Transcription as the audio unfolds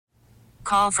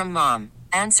call from mom.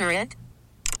 Answer it.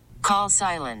 Call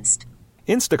silenced.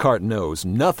 Instacart knows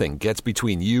nothing gets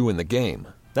between you and the game.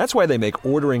 That's why they make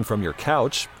ordering from your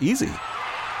couch easy.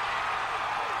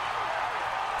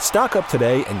 Stock up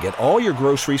today and get all your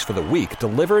groceries for the week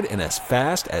delivered in as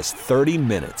fast as 30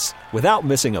 minutes without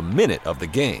missing a minute of the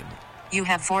game. You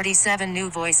have 47 new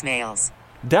voicemails.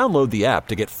 Download the app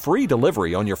to get free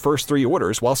delivery on your first 3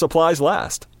 orders while supplies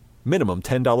last. Minimum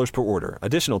 $10 per order.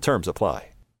 Additional terms apply.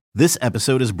 This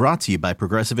episode is brought to you by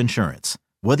Progressive Insurance.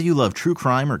 Whether you love true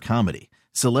crime or comedy,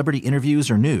 celebrity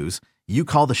interviews or news, you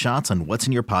call the shots on what's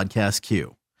in your podcast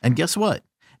queue. And guess what?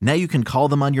 Now you can call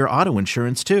them on your auto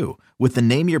insurance too with the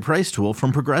Name Your Price tool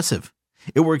from Progressive.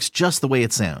 It works just the way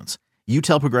it sounds. You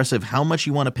tell Progressive how much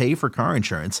you want to pay for car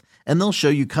insurance, and they'll show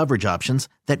you coverage options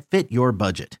that fit your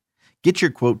budget. Get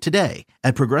your quote today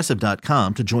at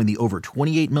Progressive.com to join the over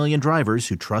 28 million drivers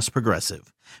who trust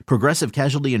Progressive. Progressive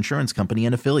Casualty Insurance Company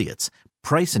and Affiliates.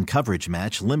 Price and coverage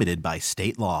match limited by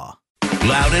state law.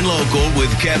 Loud and Local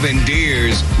with Kevin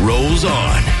Deers rolls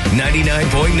on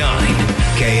 99.9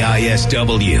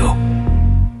 KISW.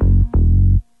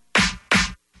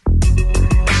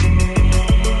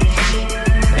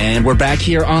 And we're back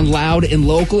here on Loud and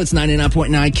Local. It's 99.9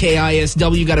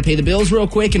 KISW. Got to pay the bills real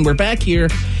quick. And we're back here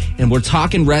and we're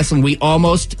talking wrestling. We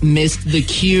almost missed the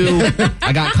cue.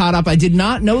 I got caught up. I did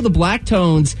not know the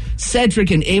Blacktones,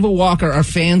 Cedric and Ava Walker, are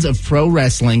fans of pro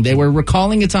wrestling. They were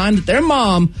recalling a time that their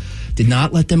mom did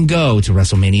not let them go to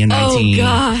WrestleMania 19. Oh,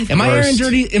 God. Am I airing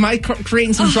dirty? Am I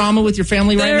creating some drama with your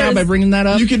family right now by bringing that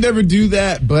up? You can never do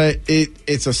that, but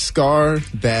it's a scar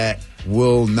that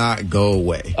will not go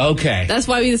away. Okay. That's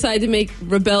why we decided to make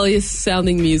rebellious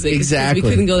sounding music. Exactly. We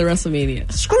couldn't go to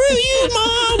WrestleMania. Screw you,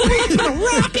 Mom! We're gonna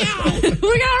rock out!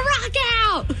 We're gonna rock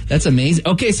out! That's amazing.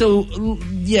 Okay, so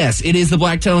yes, it is the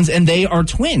Blacktones, and they are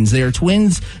twins. They are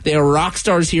twins. They are rock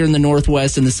stars here in the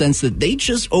Northwest in the sense that they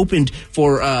just opened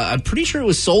for, I'm pretty sure it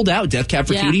was sold out, Death Cab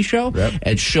for Cutie show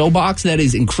at Showbox. That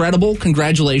is incredible.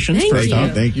 Congratulations.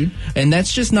 Thank you. And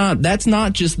that's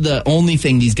not just the only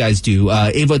thing these guys do.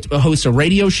 Ava hosts a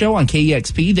radio show on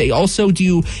KEXP. They also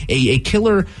do a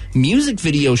killer music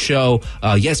video show.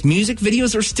 Yes, music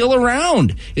videos are still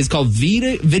around. It's called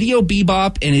Video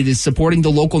Bebop, and it is supporting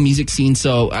the local music scene.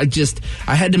 So I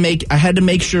had to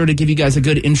make sure to give you guys a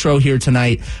good intro here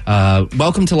tonight.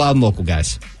 Welcome to Loud and Local,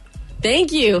 guys.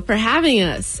 Thank you for having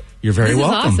us. You're very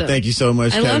welcome. Awesome. Thank you so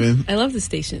much, Kevin. I love the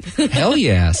station. Hell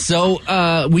yeah.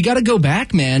 So we got to go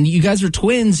back, man. You guys are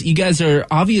twins. You guys are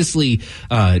obviously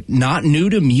not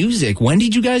new to music. When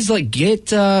did you guys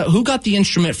get who got the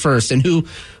instrument first, and who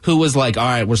was like, all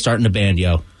right, we're starting a band,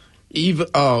 yo? Eva.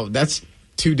 Oh, that's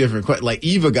two different questions.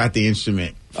 Eva got the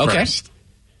instrument first.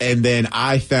 And then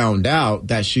I found out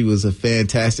that she was a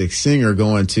fantastic singer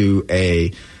going to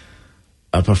a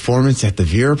performance at the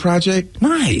Vera Project.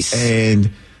 Nice.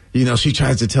 And she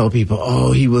tries to tell people,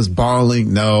 oh, he was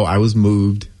bawling. No, I was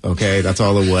moved. Okay, that's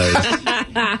all it was.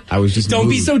 I was just Don't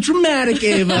moved. be so dramatic,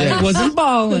 Ava. I wasn't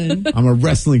bawling. I'm a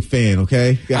wrestling fan,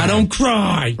 okay? I don't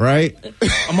cry. Right?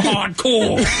 I'm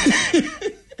hardcore.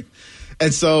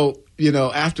 And so,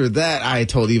 after that, I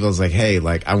told Eva, I was like, hey,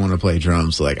 I want to play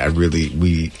drums. I want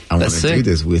to do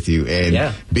this with you.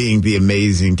 And being the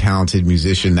amazing, talented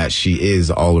musician that she is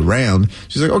all around,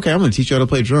 she's like, okay, I'm going to teach you how to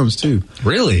play drums too.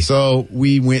 Really? So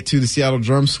we went to the Seattle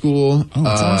Drum School. Oh,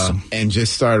 that's awesome. And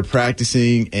just started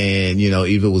practicing. And,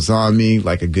 Eva was on me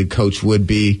like a good coach would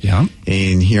be. Yeah.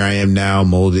 And here I am now,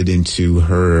 molded into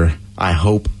her, I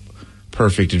hope,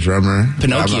 perfect drummer.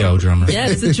 Pinocchio drummer. Yeah,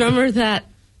 it's the drummer that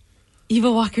Eva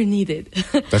Walker needed.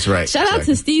 That's right. Shout out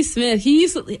to Steve Smith. He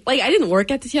used to, I didn't work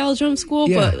at the Seattle Drum School,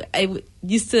 but I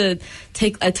used to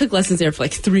I took lessons there for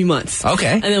 3 months.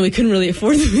 Okay. And then we couldn't really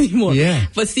afford them anymore. Yeah.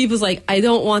 But Steve was like, I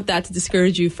don't want that to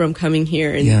discourage you from coming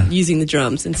here and using the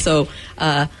drums. And so,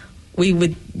 we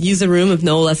would use a room if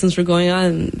no lessons were going on,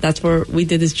 and that's where we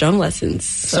did his drum lessons.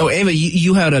 So Ava,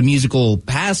 you had a musical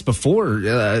past before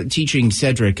teaching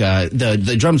Cedric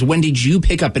the drums. When did you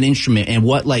pick up an instrument, and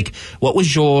what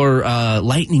was your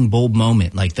lightning bulb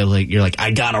moment? You're like,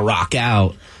 I gotta rock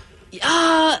out.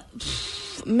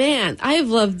 Man, I've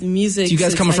loved music. Do you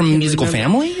guys come from a musical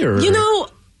family, or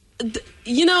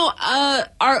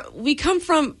we come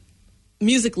from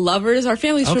music lovers. Our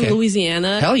family's from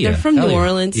Louisiana. Hell yeah. They're from New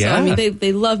Orleans. Yeah. So,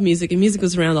 they love music, and music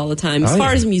was around all the time. As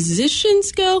far as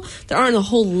musicians go, there aren't a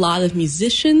whole lot of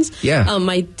musicians. Yeah.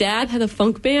 My dad had a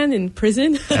funk band in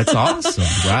prison. That's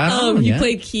awesome. Wow. He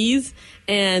played keys,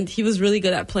 and he was really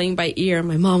good at playing by ear.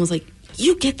 My mom was like,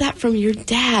 you get that from your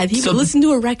dad. He would listen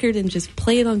to a record and just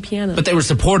play it on piano. But they were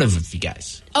supportive of you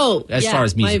guys. Oh, as far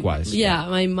as music-wise.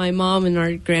 My mom and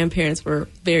our grandparents were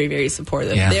very, very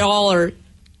supportive. Yeah. They all are,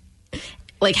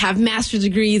 like, have master's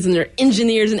degrees, and they're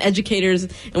engineers and educators,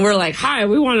 and we're like, hi,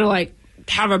 we want to, like,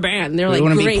 have a band. And they're like, we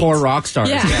want to great. be poor rock stars.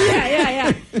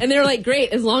 Yeah. And they're like,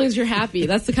 great, as long as you're happy.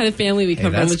 That's the kind of family we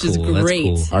come from, which is great.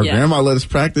 Cool. Our grandma let us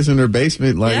practice in her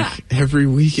basement every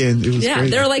weekend. It was crazy.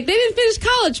 They're like, they didn't finish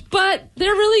college, but they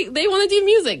want to do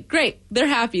music. Great. They're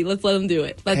happy. Let's let them do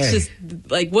it. That's just,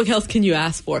 like, what else can you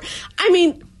ask for? I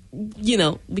mean, you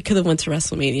know, we could have went to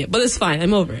WrestleMania, but it's fine.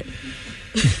 I'm over it.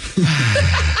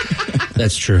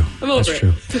 That's true. That's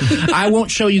true. I won't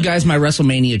show you guys my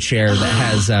WrestleMania chair that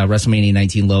has WrestleMania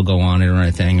 19 logo on it or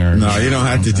anything. No, you don't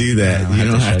have to do that. You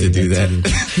don't have to do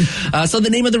that. So the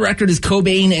name of the record is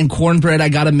Cobain and Cornbread. I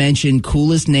got to mention,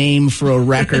 coolest name for a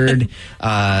record.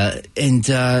 I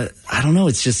don't know.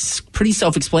 It's just pretty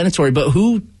self-explanatory. But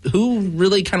who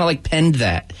really kind of like penned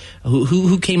that?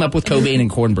 Who came up with Cobain and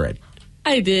Cornbread?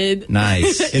 I did.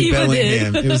 Nice. In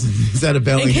Bellingham. Is that a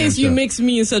Bellingham? In case you mix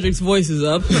me and Cedric's voices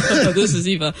up. This is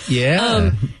Eva.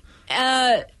 Yeah.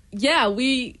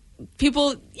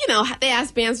 People, you know, they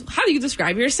ask bands, how do you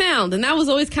describe your sound? And that was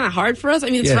always kind of hard for us. I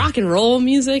mean, it's rock and roll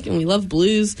music, and we love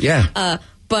blues. Yeah.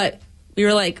 But we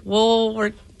were like, well,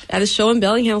 we're at a show in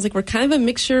Bellingham. I was like, we're kind of a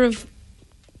mixture of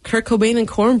Kurt Cobain and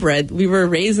Cornbread. We were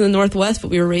raised in the Northwest,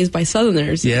 but we were raised by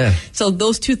Southerners. Yeah. So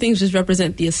those two things just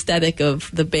represent the aesthetic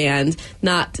of the band,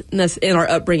 not in our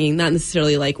upbringing, not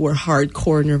necessarily like we're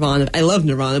hardcore Nirvana. I love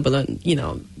Nirvana, but you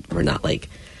know, we're not like,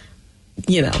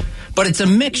 you know. But it's a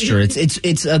mixture.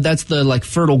 It's that's the like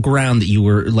fertile ground that you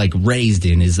were like raised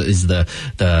in is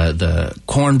the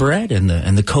cornbread and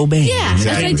the Cobain. Yeah,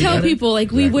 exactly. As I tell people,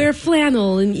 like we wear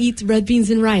flannel and eat red beans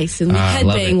and rice, and we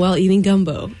headbang while eating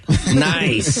gumbo.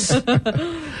 Nice.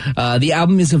 The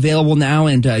album is available now,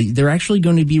 and they're actually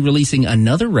going to be releasing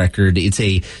another record. It's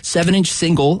a 7-inch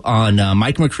single on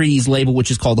Mike McCready's label, which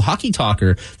is called Hockey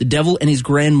Talker, The Devil and His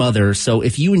Grandmother. So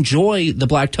if you enjoy the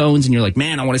Black Tones and you're like,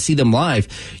 man, I want to see them live,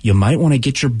 you might want to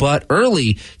get your butt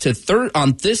early to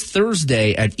on this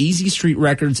Thursday at Easy Street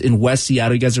Records in West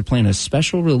Seattle. You guys are playing a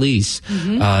special release.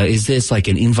 Mm-hmm. Is this like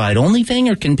an invite-only thing,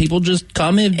 or can people just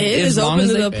come in? It is open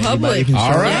to the public.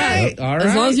 All right.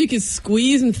 As long as you can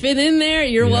squeeze and fit in there,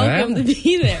 you're welcome to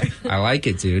be there. I like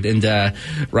it, dude. And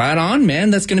right on,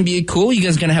 man. That's going to be cool. You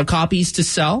guys going to have copies to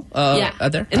sell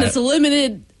out there? And it's a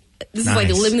limited... This is like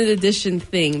a limited edition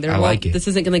thing. I like it. This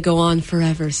isn't going to go on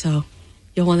forever, so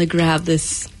you'll want to grab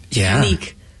this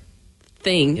unique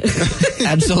thing.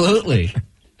 Absolutely.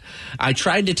 I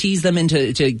tried to tease them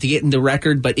into getting the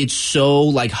record, but it's so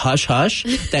like hush hush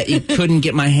that you couldn't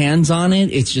get my hands on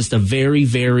it. It's just a very,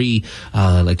 very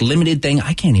like limited thing.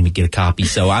 I can't even get a copy,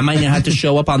 so I might have to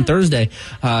show up on Thursday.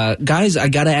 Guys, I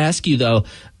got to ask you though.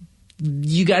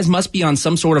 You guys must be on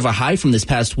some sort of a high from this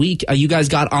past week. You guys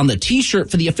got on the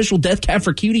T-shirt for the official Death Cab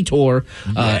for Cutie tour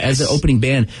as the opening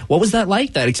band. What was that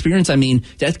like, that experience? I mean,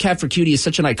 Death Cab for Cutie is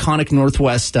such an iconic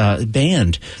Northwest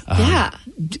band.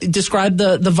 Describe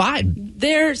the vibe.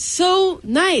 They're so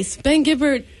nice. Ben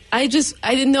Gibbard, I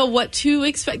didn't know what to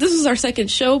expect. This was our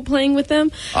second show playing with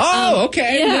them. Oh,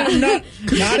 okay. Yeah.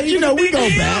 Not you know, we go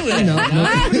back.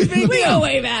 We go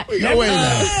way back.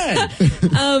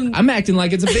 I'm acting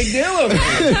like it's a big deal over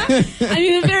here. I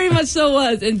mean, it very much so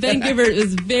was. And Ben Gibbard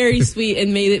was very sweet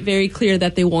and made it very clear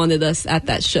that they wanted us at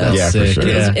that show. Yeah, for sure.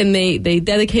 Yeah. And they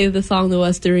dedicated the song to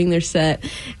us during their set.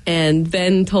 And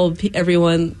Ben told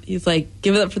everyone, he's like,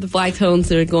 give it up for the Black Tones.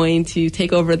 They're going to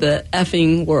take over the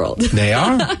effing world. They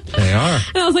are. They are.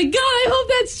 And I was like, God, I hope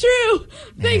that's true.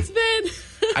 Thanks, Ben.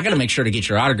 I got to make sure to get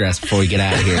your autographs before we get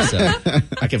out of here. So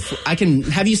I can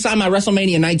have you sign my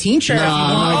WrestleMania 19 shirt. No,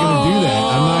 I'm not going to do that.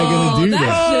 I'm not going to do that.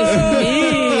 That's just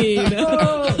mean.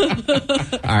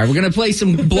 All right, we're going to play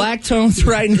some Black Tones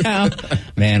right now.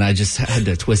 Man, I just had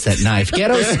to twist that knife.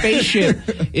 Ghetto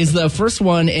Spaceship is the first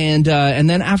one, and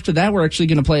then after that, we're actually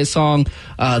going to play a song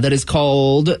that is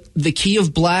called The Key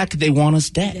of Black, They Want Us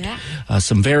Dead. Yeah.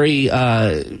 Some very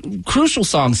crucial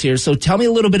songs here. So tell me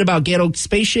a little bit about Ghetto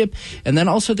Spaceship, and then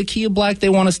also The Key of Black, They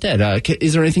Want Us Dead.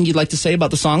 Is there anything you'd like to say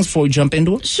about the songs before we jump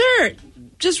into it? Sure.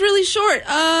 Just really short.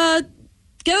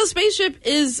 Ghetto Spaceship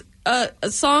is a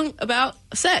song about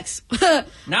sex.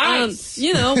 Nice.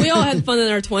 You know, we all had fun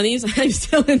in our 20s. I'm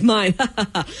still in mine.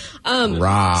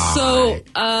 Right. So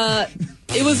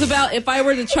it was about, if I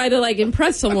were to try to like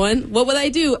impress someone, what would I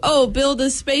do? Oh, build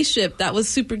a spaceship. That was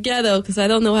super ghetto because I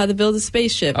don't know how to build a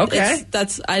spaceship. Okay.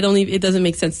 It doesn't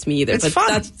make sense to me either. It's but fun.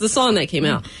 That's the song that came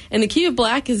out. And The Key of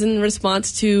Black is in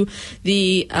response to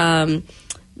the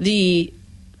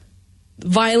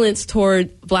violence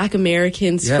toward Black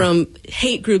Americans from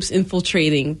hate groups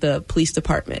infiltrating the police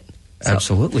department. So,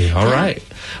 absolutely. All right.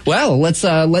 Well, let's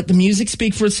let the music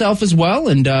speak for itself as well,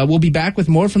 and we'll be back with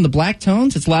more from the Black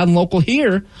Tones. It's Loud and Local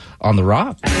here on The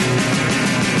Rock.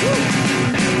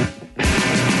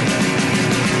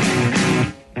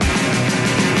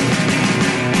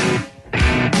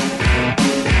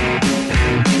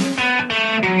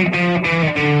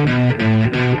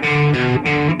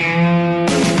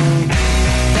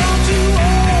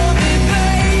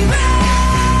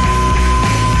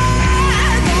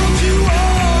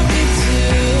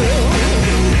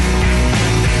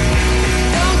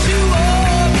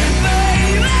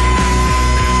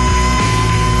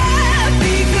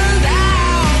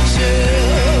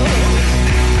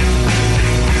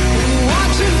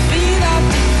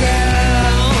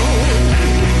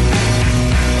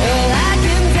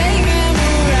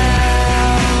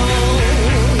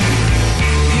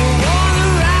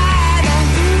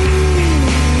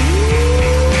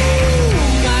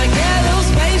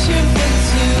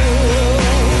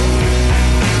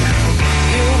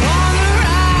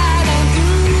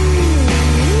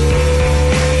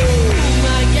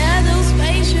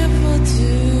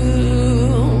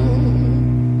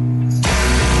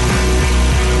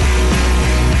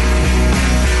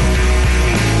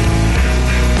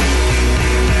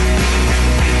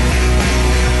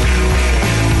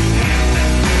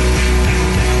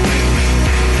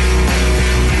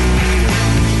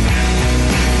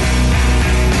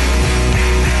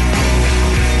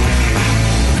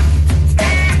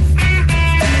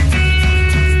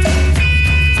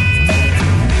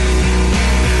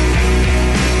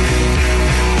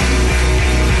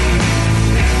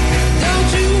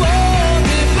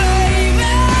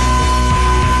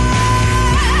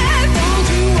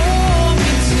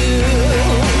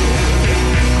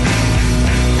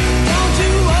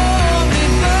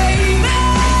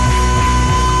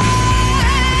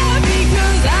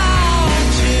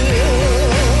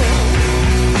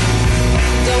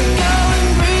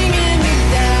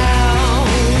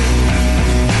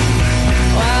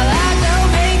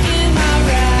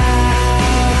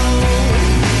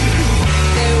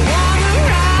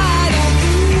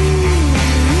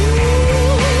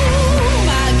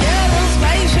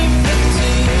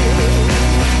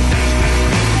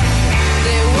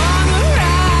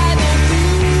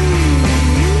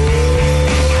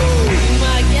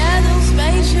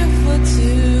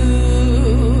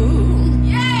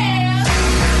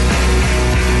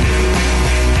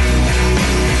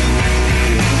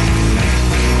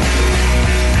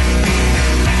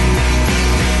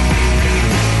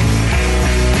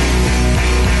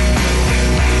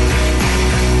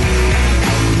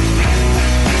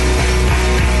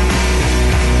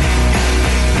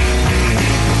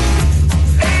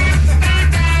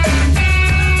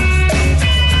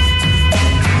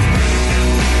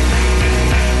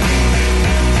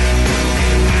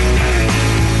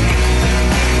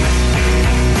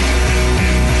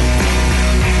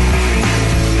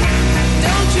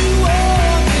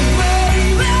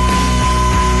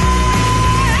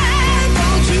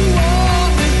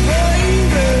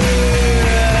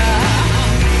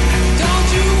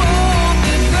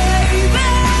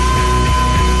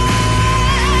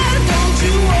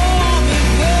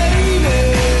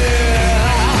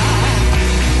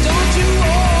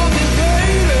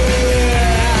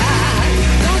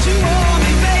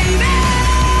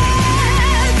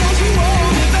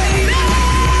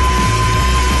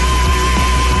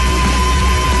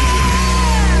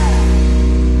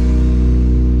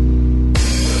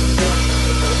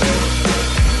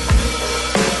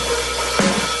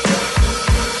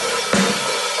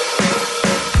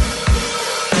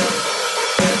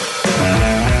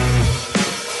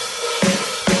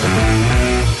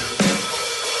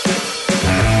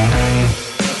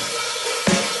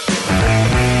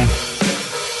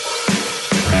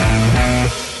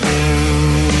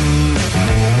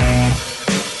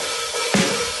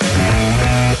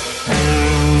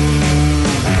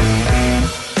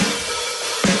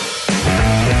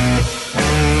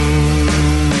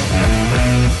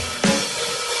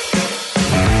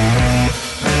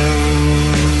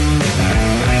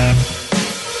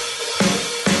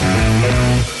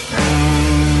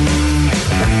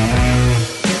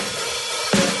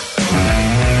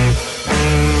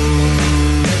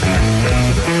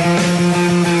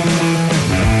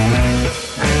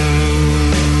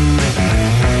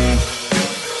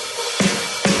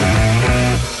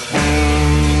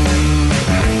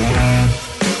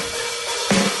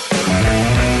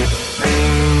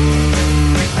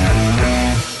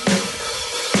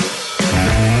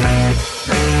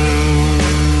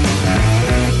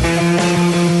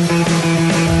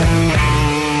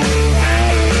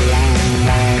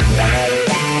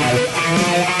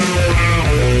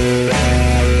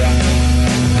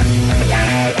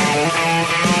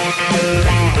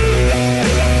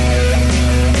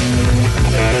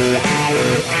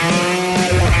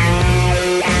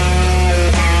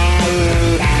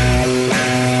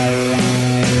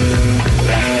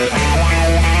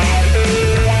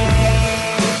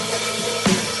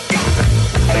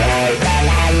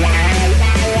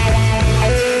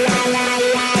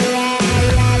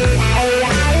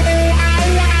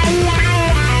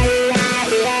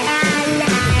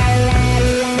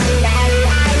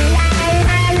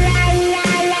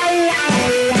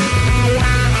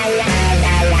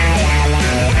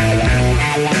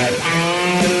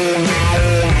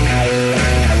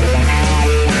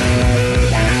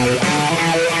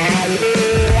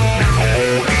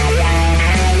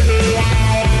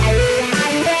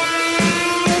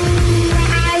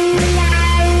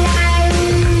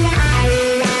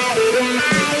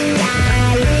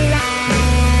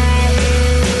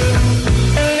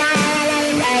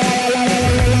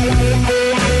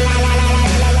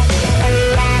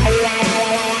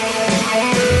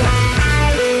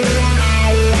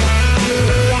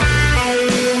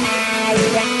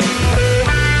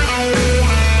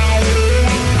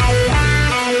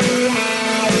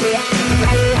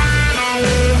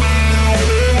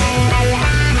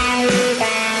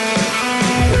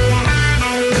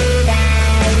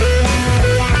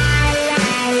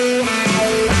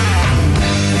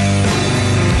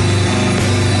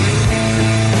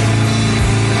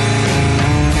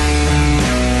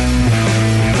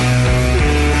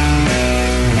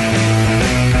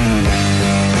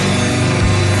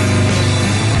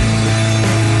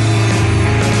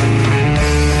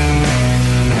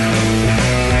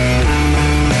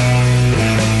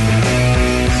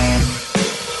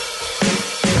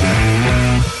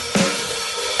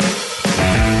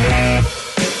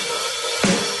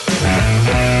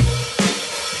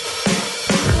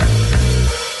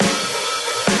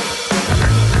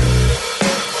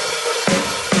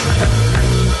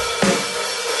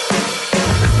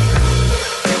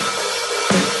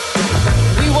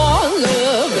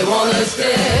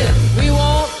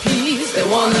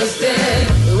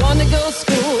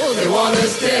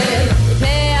 us dead. We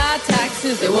pay our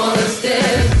taxes, they want us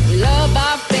dead. We love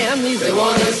our families, they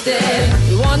want us dead.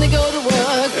 We want to go to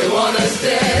work, they want us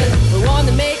dead. We want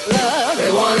to make love,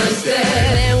 they want us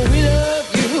dead. And we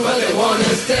love you, but they want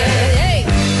us dead. Hey.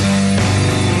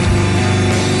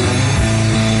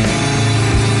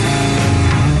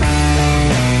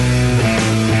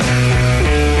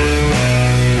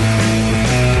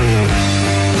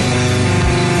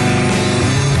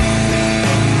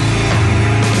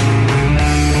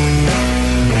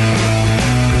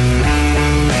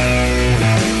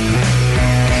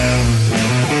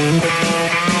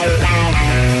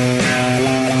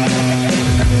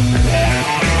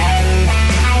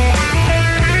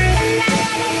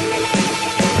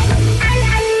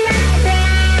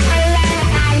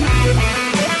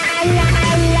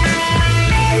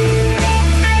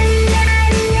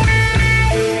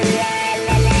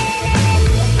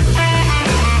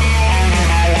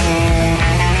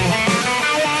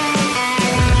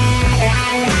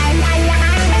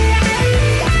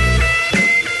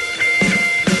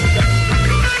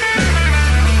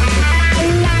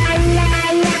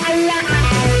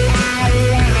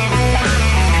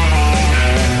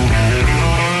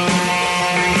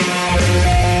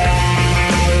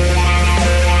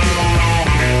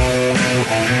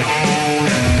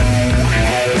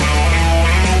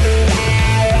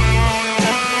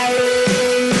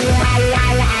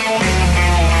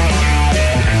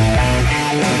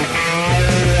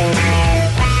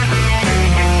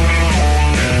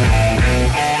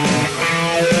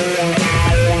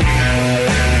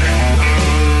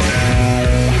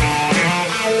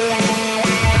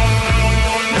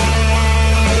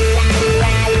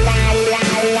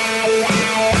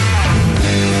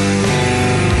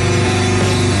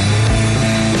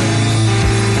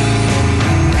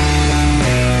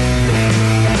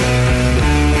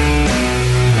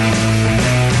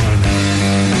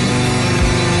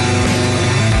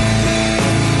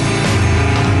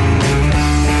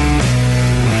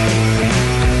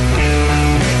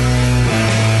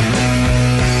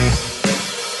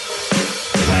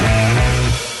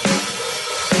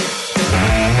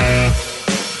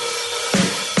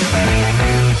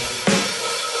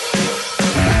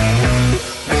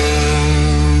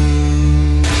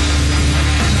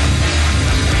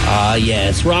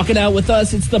 Yes, rocking out with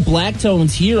us. It's the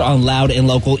Blacktones here on Loud and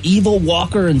Local. Evil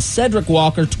Walker and Cedric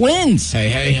Walker, twins. Hey,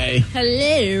 hey, hey.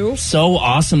 Hello. So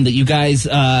awesome that you guys,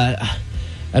 I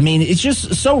mean, it's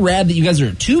just so rad that you guys are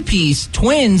a two-piece,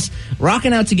 twins,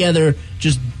 rocking out together,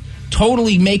 just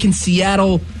totally making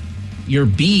Seattle your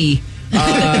B.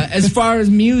 As far as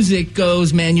music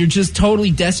goes, man, you're just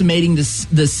totally decimating the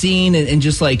scene and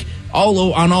just like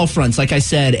on all fronts. Like I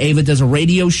said, Ava does a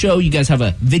radio show. You guys have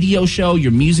a video show.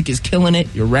 Your music is killing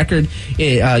it. Your record.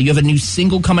 You have a new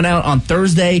single coming out on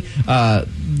Thursday,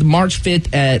 March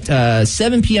 5th at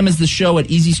 7 p.m. is the show at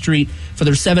Easy Street for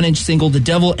their 7-inch single, The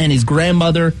Devil and His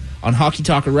Grandmother, on Hockey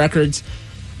Talker Records.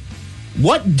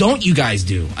 What don't you guys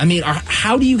do? I mean,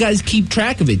 how do you guys keep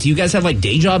track of it? Do you guys have like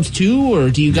day jobs too, or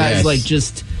do you guys like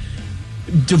just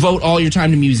devote all your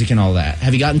time to music and all that?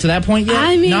 Have you gotten to that point yet?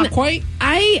 I mean, not quite.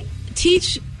 I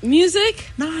teach music.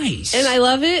 Nice. And I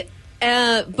love it,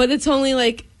 but it's only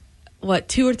like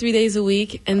 2 or 3 days a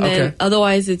week, and then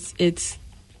otherwise it's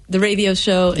the radio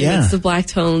show, and it's the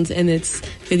Blacktones, and it's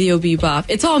Video Bebop.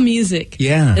 It's all music.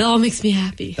 Yeah, it all makes me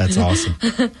happy. That's awesome.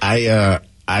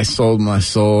 I sold my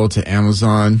soul to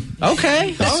Amazon.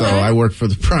 Okay. So I work for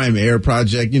the Prime Air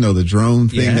Project, the drone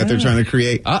thing that they're trying to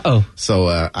create. So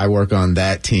I work on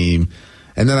that team.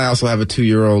 And then I also have a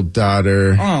 2-year-old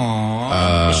daughter.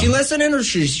 Aww. Is she listening, or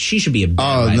she should be a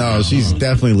bad Oh, no, she's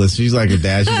definitely listening. She's like her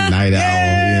dad. She's a night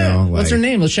owl. What's her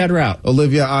name? Let's shout her out.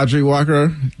 Olivia Audrey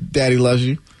Walker. Daddy loves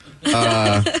you.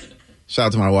 Shout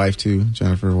out to my wife, too,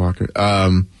 Jennifer Walker.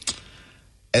 And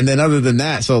then other than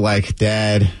that, so like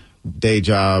dad, day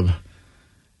job,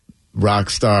 rock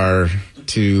star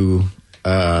to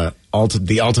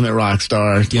the ultimate rock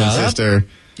star, twin sister.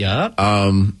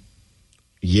 Yeah.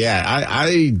 Yeah,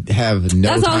 I have no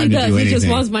That's time all he to does. do anything. He just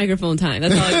wants microphone time.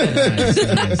 That's all he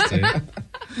does. Nice,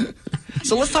 dude.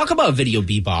 So let's talk about Video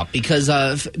Bebop,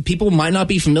 because people might not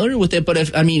be familiar with it. But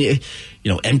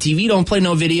MTV don't play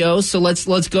no videos, so let's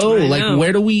go. Like,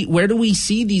 where do we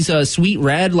see these sweet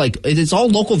rad, like, it's all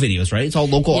local videos, right? It's all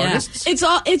local artists.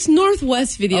 It's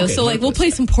Northwest videos. Okay, so like we'll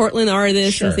play some Portland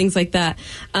artists Sure. and things like that.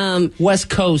 West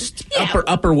Coast,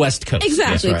 upper West Coast,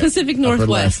 exactly, right. Pacific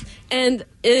Northwest. left. And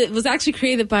it was actually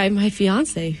created by my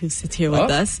fiance, who sits here with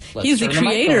us. let's He's the turn the mic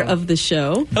creator on. of the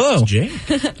show. Hello, Jake.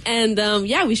 And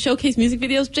we showcase music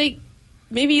videos. Jake,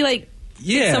 maybe like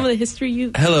some of the history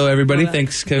you... Hello, everybody.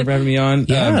 Thanks, Kevin, for having me on.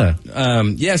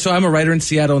 Yeah. So I'm a writer in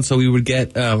Seattle, and so we would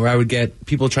get, where I would get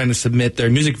people trying to submit their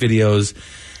music videos,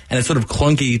 and it's sort of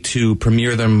clunky to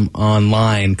premiere them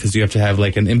online because you have to have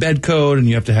like an embed code, and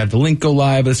you have to have the link go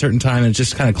live at a certain time, and it's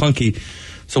just kind of clunky.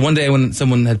 So one day when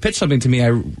someone had pitched something to me,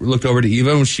 I looked over to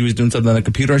Eva when she was doing something on the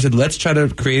computer. I said, let's try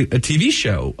to create a TV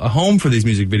show, a home for these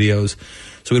music videos,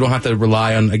 so we don't have to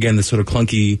rely on, again, this sort of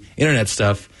clunky internet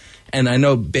stuff. And I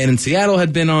know Band in Seattle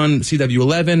had been on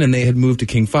CW11, and they had moved to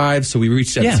King 5, so we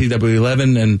reached out to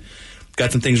CW11 and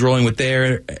got some things rolling with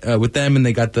them, and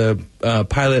they got the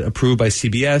pilot approved by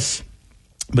CBS.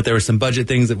 But there were some budget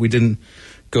things that we didn't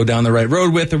go down the right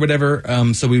road with or whatever,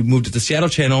 so we moved it to Seattle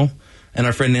Channel. And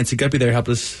our friend Nancy Guppy there helped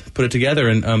us put it together.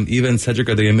 And Eva and Cedric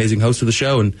are the amazing hosts of the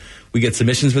show. And we get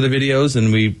submissions for the videos,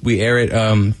 and we air it,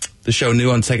 the show new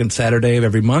on second Saturday of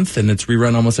every month, and it's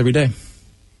rerun almost every day.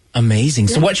 Amazing.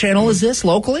 So what channel is this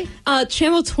locally?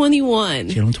 Channel 21.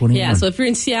 Channel 21. Yeah, so if you're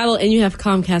in Seattle and you have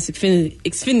Comcast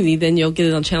Xfinity, then you'll get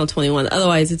it on Channel 21.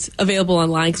 Otherwise, it's available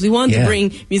online because we wanted to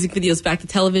bring music videos back to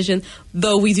television,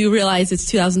 though we do realize it's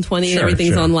 2020 and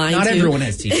everything's online. Not too. everyone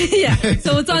has TV. Yeah,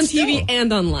 so it's on TV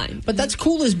and online. But that's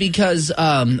cool is because,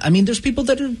 there's people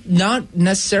that are not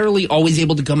necessarily always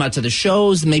able to come out to the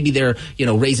shows. Maybe they're,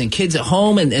 raising kids at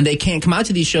home and they can't come out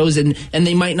to these shows and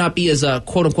they might not be as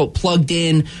quote unquote plugged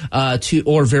in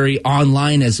or very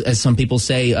online as some people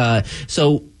say.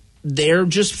 So they're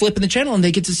just flipping the channel and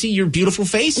they get to see your beautiful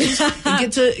faces and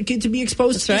get to be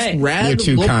exposed to this rad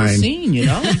local scene.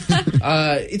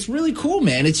 It's really cool,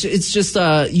 man. It's just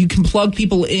you can plug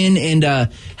people in. And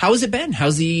how has it been?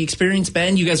 How's the experience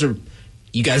been? You guys are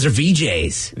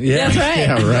VJs. Yeah, that's right.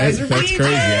 Yeah, right. That's VJs.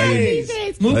 crazy.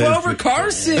 Move over,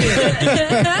 Carson.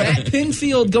 Matt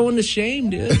Pinfield going to shame,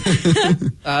 dude.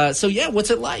 So yeah,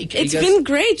 what's it like? It's been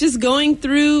great just going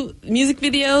through music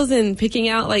videos and picking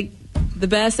out like the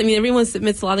best. I mean, everyone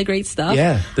submits a lot of great stuff.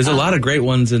 Yeah, there's a lot of great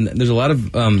ones, and there's a lot of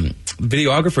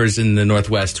videographers in the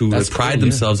Northwest who pride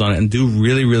themselves on it and do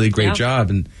really, really great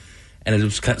job. And it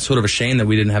was sort of a shame that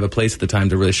we didn't have a place at the time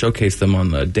to really showcase them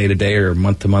on the day-to-day or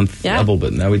month-to-month level,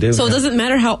 but now we do. So it doesn't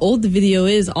matter how old the video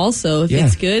is also. If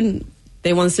it's good and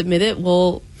they want to submit it,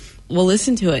 we'll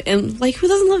listen to it. And like, who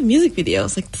doesn't love music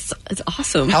videos? Like, it's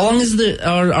awesome. How long is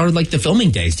are the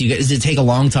filming days? Does it take a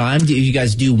long time? Do you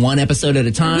guys do one episode at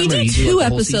a time? We do two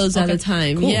episodes at a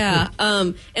time. Cool, yeah.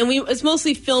 Cool. And it's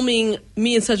mostly filming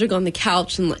me and Cedric on the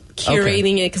couch and like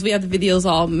curating it because we have the videos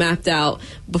all mapped out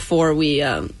before we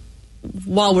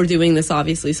while we're doing this,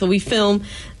 obviously. So we film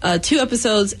 2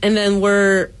 episodes, and then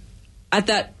we're at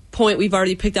that point we've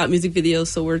already picked out music videos,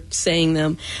 so we're saying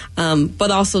them. But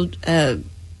also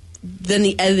then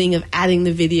the editing of adding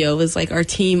the video is like our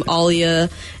team,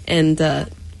 Alia and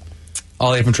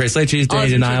Alia from Trace Leches, Danny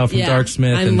Denial from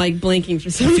Darksmith. I'm like blanking for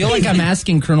some reason. I feel like I'm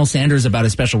asking Colonel Sanders about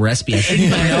a special recipe. I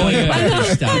shouldn't be knowing about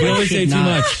this stuff. We always say too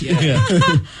much.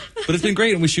 But it's been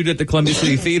great, and we shoot at the Columbia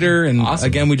City Theater, and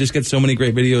again, we just get so many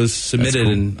great videos submitted,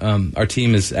 and our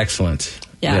team is excellent.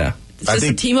 Yeah. It's just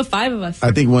a team of 5 of us.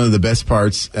 I think one of the best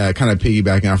parts, kind of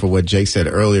piggybacking off of what Jake said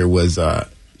earlier, was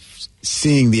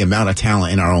seeing the amount of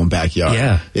talent in our own backyard.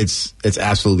 Yeah. It's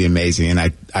absolutely amazing.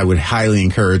 And I would highly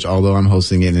encourage, although I'm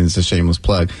hosting it and it's a shameless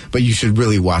plug, but you should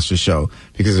really watch the show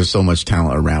because there's so much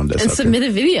talent around us. And submit a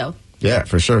video. Yeah,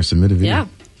 for sure. Submit a video. Yeah.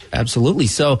 Absolutely.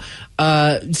 So,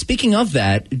 speaking of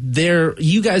that,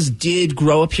 you guys did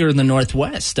grow up here in the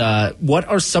Northwest. What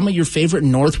are some of your favorite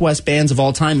Northwest bands of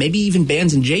all time? Maybe even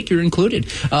bands, and Jake, you're included.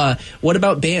 What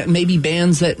about maybe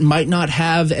bands that might not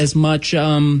have as much,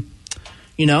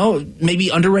 maybe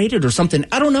underrated or something?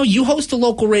 I don't know. You host a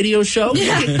local radio show.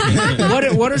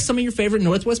 What are some of your favorite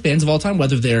Northwest bands of all time,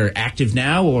 whether they're active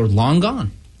now or long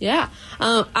gone? Yeah.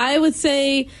 I would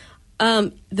say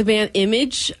the band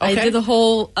Image. Okay. I did the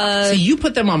whole... so you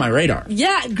put them on my radar.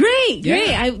 Yeah, great.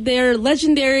 They're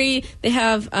legendary. They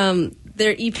have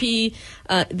their EP,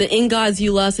 The In Gods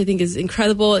You Lust, I think is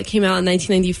incredible. It came out in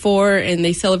 1994, and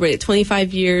they celebrated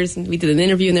 25 years, and we did an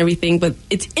interview and everything, but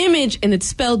it's Image, and it's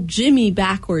spelled Jimmy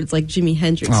backwards, like Jimi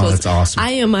Hendrix. Oh, that's awesome.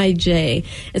 IMIJ.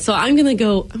 And so I'm gonna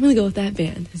go with that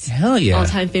band. It's hell yeah.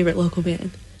 All-time favorite local band.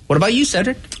 What about you,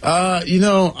 Cedric? I'm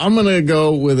going to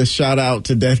go with a shout out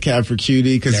to Death Cab for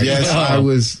Cutie because, I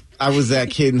was that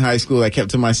kid in high school that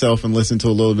kept to myself and listened to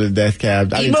a little bit of Death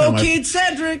Cab. Emo kid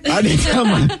Cedric! I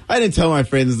didn't tell my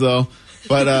friends, though.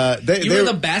 But you were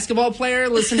the basketball player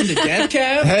listening to Death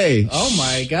Cab? Hey. Oh,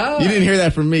 my God. You didn't hear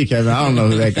that from me, Kevin. I don't know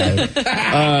who that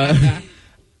guy is.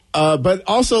 But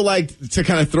also, like, to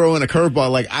kind of throw in a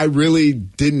curveball, like, I really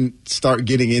didn't start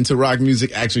getting into rock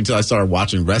music actually until I started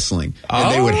watching wrestling.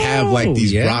 And they would have, like,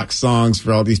 these rock songs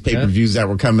for all these pay-per-views that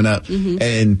were coming up.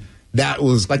 And that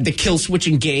was like the Kill Switch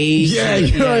Engage. Yeah,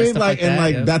 you know what I mean? Like, and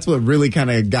like that's what really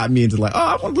kind of got me into like,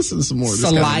 I want to listen to some more of this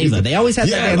Saliva. Kind of they always had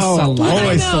that band Saliva.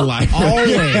 Always Saliva. Always.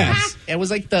 Yes. It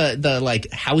was like the like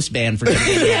house band for They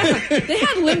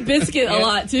had Limp Bizkit a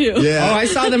lot too. Yeah. Oh, I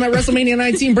saw them at WrestleMania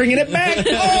 19 bringing it back.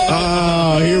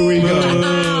 Oh, here we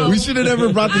go. We should have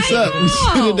never brought this up. We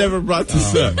should have never brought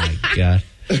this up. Oh my God.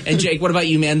 And Jake, what about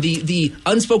you, man? The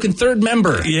unspoken third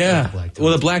member. Yeah.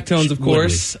 Well, the Blacktones, of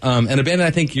course. And a band that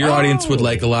I think your audience would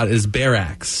like a lot is Bear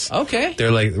Axe. Okay.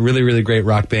 They're like really, really great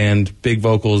rock band. Big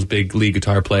vocals, big lead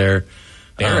guitar player.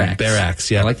 Bear Axe,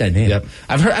 yeah. I like that name. Yep.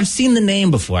 I've seen the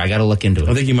name before. I got to look into it.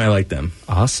 I think you might like them.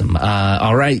 Awesome.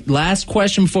 All right. Last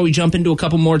question before we jump into a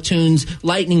couple more tunes.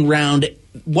 Lightning round.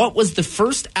 What was the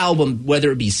first album,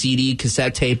 whether it be CD,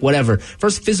 cassette tape, whatever,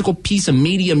 first physical piece of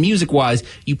media, music-wise,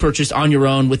 you purchased on your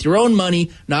own with your own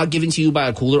money, not given to you by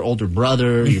a cooler older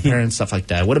brother, your parents, stuff like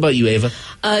that? What about you, Ava?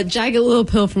 Jagged Little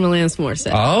Pill from Alanis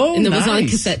Morissette. Oh, and it was on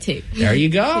nice. cassette tape. There you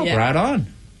go. Yeah. Right on.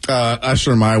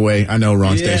 Usher, My Way. I know,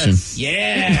 wrong station.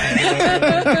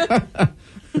 Yeah.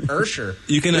 Ursher.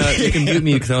 You can mute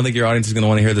me because I don't think your audience is going to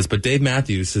want to hear this, but Dave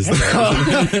Matthews is there.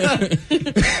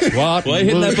 What? Why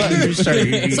hitting that button?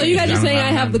 So you guys are saying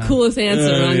I have the coolest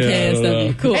answer on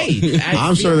KSW. Cool. Hey,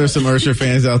 I'm sure there's some Usher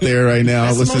fans out there right now.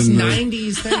 That's listening the most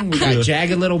 90s thing. We got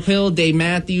Jagged Little Pill, Dave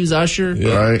Matthews, Usher.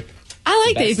 Yeah. Right. I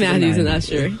like Best Dave Matthews of and the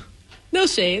Usher. No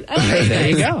shade. I like those There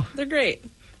you guys. go. They're great.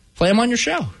 Play them on your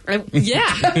show. Yeah.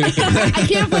 I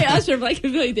can't play Usher, but I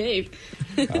can play Dave.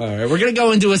 All right, we're going to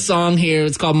go into a song here.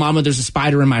 It's called Mama, There's a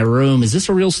Spider in My Room. Is this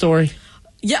a real story?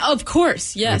 Yeah, of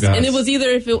course. Yes. Oh, And it was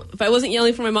either if I wasn't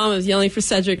yelling for my mom, I was yelling for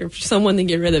Cedric or for someone to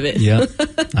get rid of it. Yeah.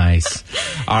 Nice.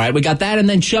 All right, we got that. And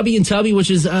then Chubby and Tubby,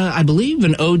 which is, I believe,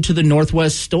 an ode to the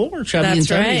Northwest store. Chubby and That's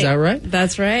Tubby, right. is that right?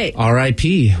 That's right.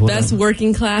 R.I.P. Best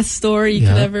working class store you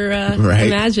could ever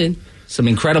imagine. Some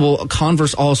incredible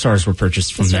Converse All-Stars were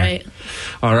purchased from That's there. right.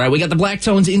 All right, we got the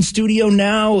Blacktones in studio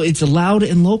now. It's loud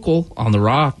and local on The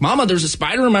Rock. Mama, there's a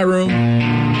spider in my room.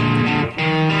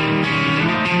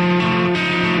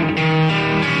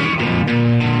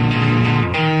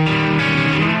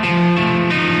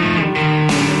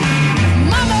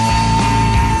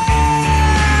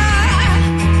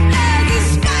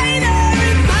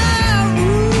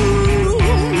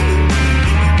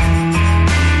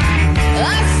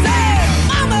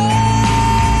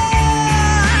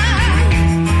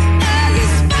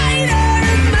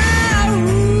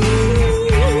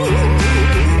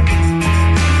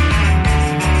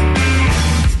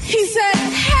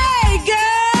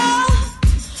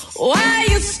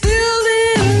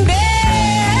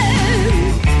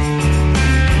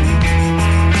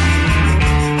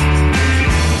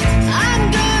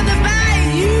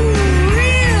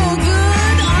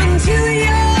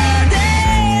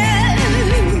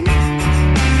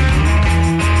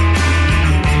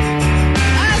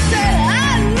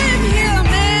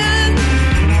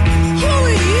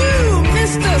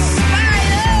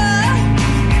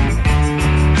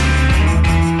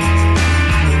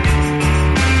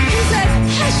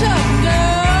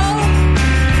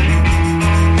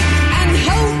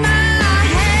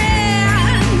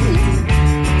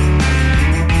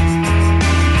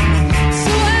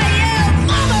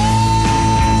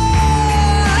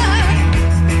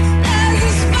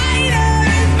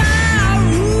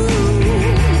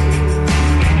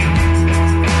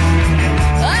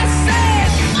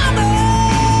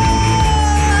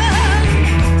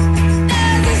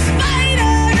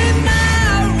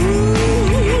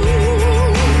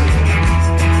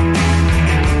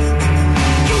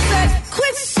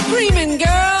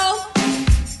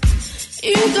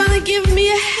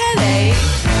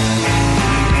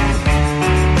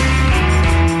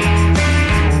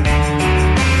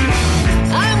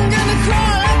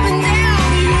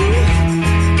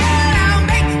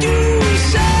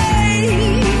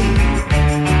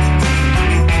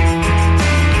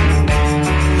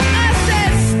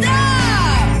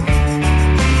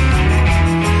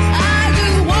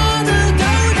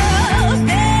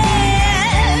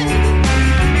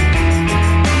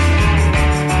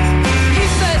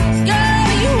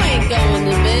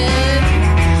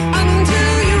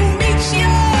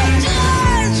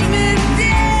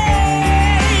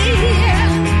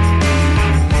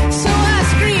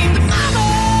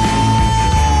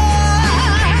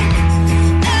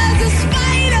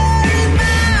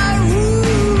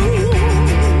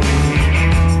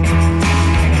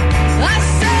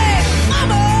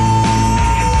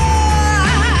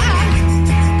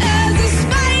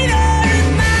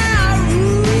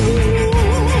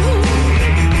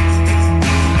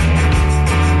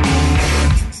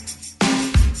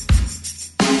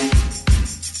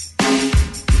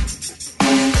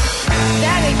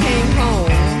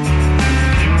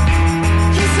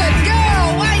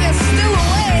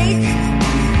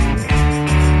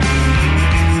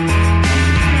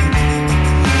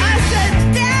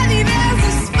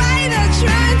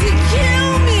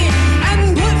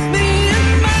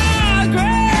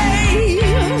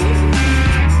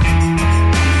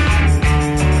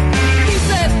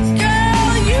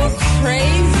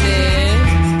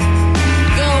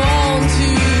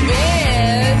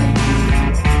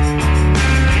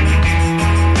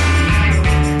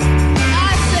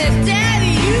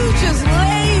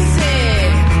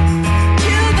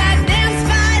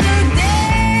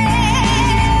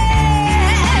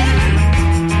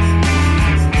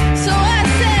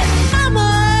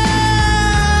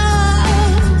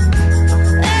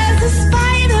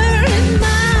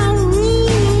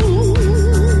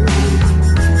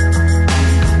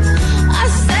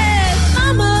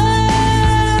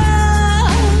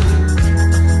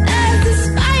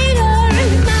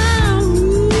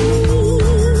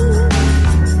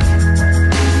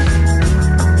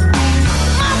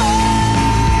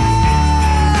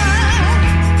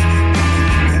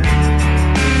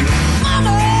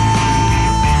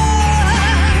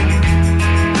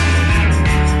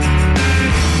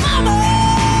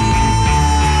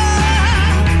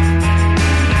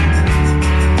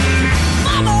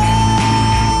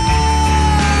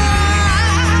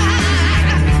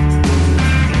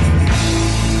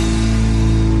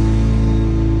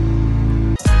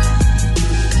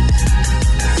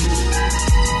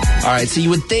 right, so you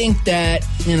would think that,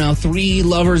 three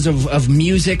lovers of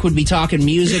music would be talking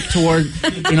music toward,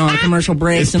 on commercial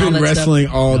breaks and all that stuff. Wrestling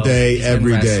all day,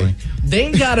 every day.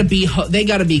 They gotta be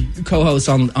co-hosts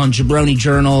on Jabroni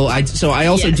Journal. I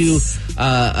also do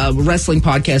a wrestling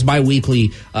podcast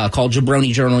bi-weekly called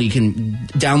Jabroni Journal. You can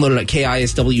download it at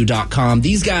KISW.com.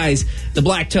 These guys, the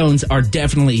Black Tones, are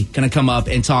definitely going to come up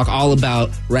and talk all about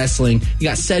wrestling. You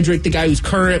got Cedric, the guy who's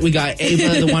current. We got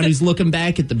Ava, the one who's looking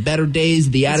back at the better days,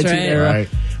 the Attitude Era. Right.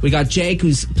 We got Jake,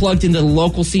 who's plugged into the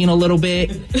local scene a little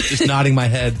bit. Just nodding my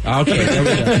head. Okay, there we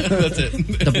go. That's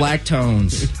it. The Black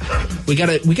Tones. We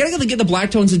gotta get the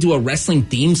Black Tones to do a wrestling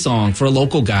theme song for a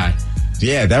local guy.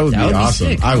 Yeah, that would be awesome.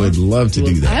 Sick. I would love to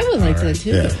do that. I would like that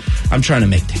too. Yeah. I'm trying to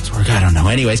make things work. I don't know.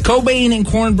 Anyways, Cobain and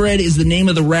Cornbread is the name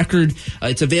of the record.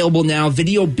 It's available now.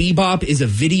 Video Bebop is a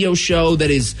video show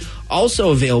that is also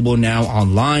available now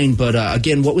online. But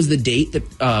again, what was the date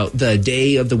the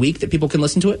day of the week that people can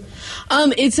listen to it?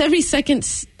 It's every second.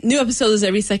 New episode is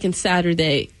every second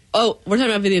Saturday. Oh, we're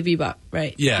talking about Video Bebop,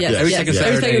 right? Yeah. Every second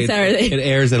Saturday. It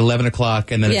airs at 11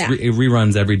 o'clock, and then it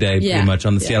reruns every day pretty much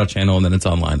on the Seattle channel, and then it's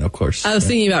online, of course. I was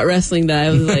thinking about wrestling that. I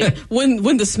was like, when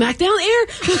the SmackDown air?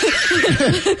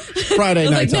 Friday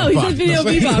night. No, he said Video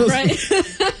Bebop, right?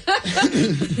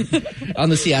 On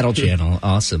the Seattle channel.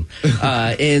 Awesome.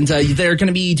 And they're going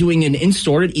to be doing an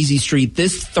in-store at Easy Street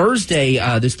this Thursday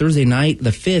night,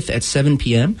 the 5th at 7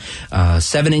 p.m.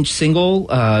 7-inch single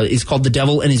is called The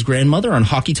Devil and His Grandmother on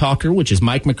Hockey Talker, which is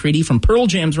Mike McCready from Pearl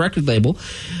Jam's record label.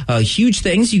 Huge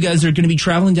things. You guys are going to be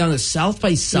traveling down to South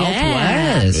by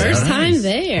Southwest. First time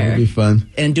there. It'll be fun.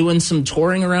 And doing some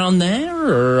touring around there?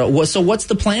 Or so what's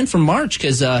the plan for March?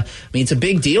 Because, it's a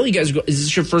big deal. You guys, is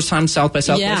this your first time South by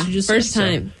Southwest? Yeah, first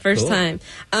time.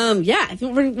 I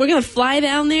think we're going to fly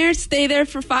down there, stay there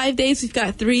for 5 days. We've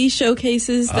got 3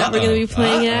 showcases that we're going to be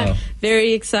playing at.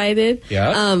 Very excited.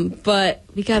 Yeah. But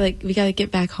we gotta get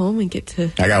back home and get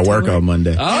to. I got work on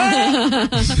Monday.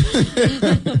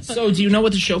 So, do you know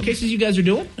what the showcases you guys are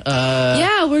doing?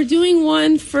 Yeah, we're doing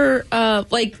one for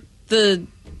the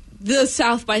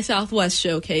South by Southwest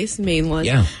showcase, main one.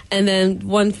 Yeah. And then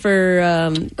one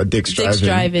for Dick's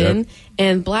Drive-In. Yep.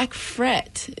 And Black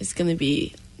Fret is going to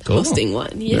be hosting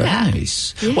one. Yeah.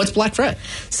 Nice. Yeah. What's Black Fret?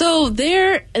 So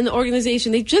they're an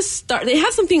organization. They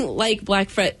have something like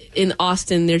Black Fret in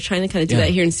Austin. They're trying to kind of do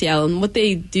that here in Seattle. And what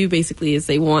they do basically is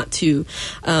they want to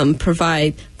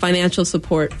provide financial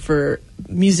support for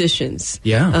musicians.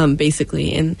 Yeah.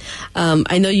 Basically. And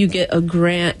I know you get a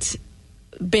grant.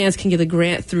 Bands can get a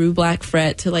grant through Black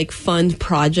Fret to fund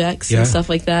projects and stuff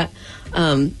like that.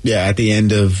 At the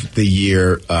end of the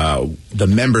year, the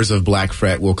members of Black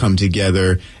Fret will come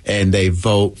together and they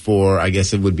vote for, I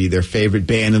guess it would be their favorite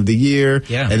band of the year.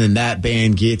 Yeah. And then that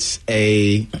band gets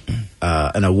an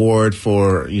award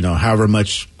for, however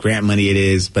much grant money it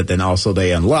is, but then also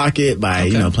they unlock it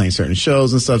by, playing certain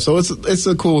shows and stuff. So it's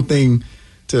a cool thing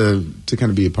to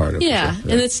kind of be a part of. Yeah.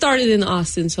 Sure. And it started in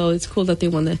Austin, so it's cool that they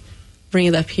want to bring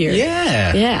it up here.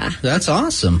 Yeah. That's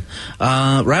awesome.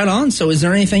 Right on. So is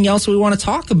there anything else we want to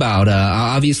talk about?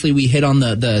 Obviously, we hit on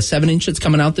the 7-inch that's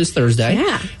coming out this Thursday.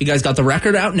 Yeah. You guys got the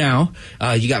record out now.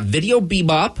 You got Video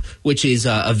Bebop, which is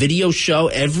a video show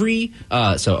every...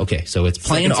 So it's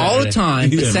playing all the time.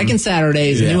 The second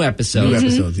Saturday is a new episode. New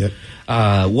episodes, yep.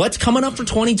 What's coming up for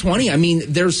 2020? I mean,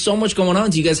 there's so much going on.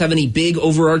 Do you guys have any big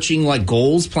overarching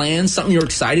goals, plans, something you're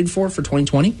excited for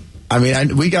 2020? I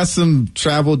mean, we got some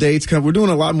travel dates coming. We're doing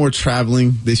a lot more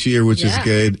traveling this year, which is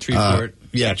good. Treefort.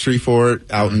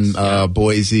 Treefort out in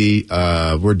Boise.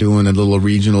 We're doing a little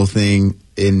regional thing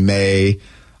in May.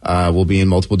 We'll be in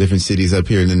multiple different cities up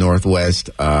here in the Northwest.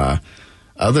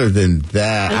 Other than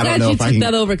that, I don't know if I can...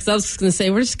 that over, because I was just going to say,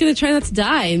 we're just going to try not to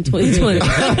die in 2020.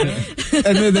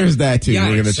 And then there's that, too.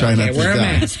 We're going to try not to wear die.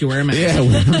 A mask. You wear a mask. Yeah,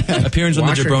 wear a mask. Appearance on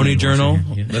the Jabroni Journal.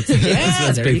 That's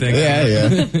a big thing.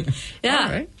 Yeah. Yeah.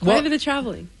 All right. Quite a bit of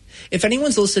traveling. If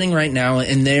anyone's listening right now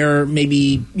and they're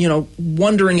maybe,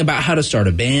 wondering about how to start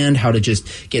a band, how to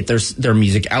just get their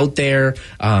music out there,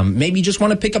 maybe just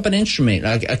want to pick up an instrument,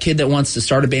 a kid that wants to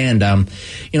start a band,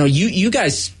 you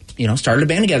guys... started a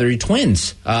band together. You're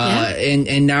twins,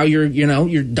 and now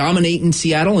you're dominating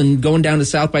Seattle and going down to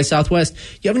South by Southwest. Do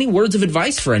you have any words of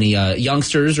advice for any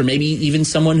youngsters, or maybe even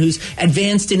someone who's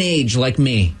advanced in age like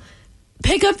me?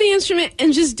 Pick up the instrument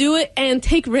and just do it, and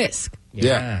take risk.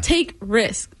 Yeah. Take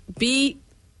risk. Be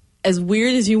as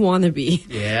weird as you want to be.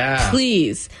 Yeah.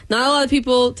 Please. Not a lot of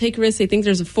people take risks. They think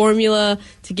there's a formula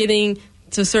to getting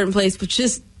to a certain place, but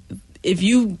just if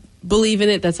you believe in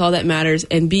it, that's all that matters.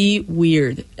 And be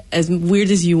weird. As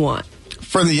weird as you want.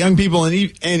 For the young people and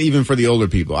even for the older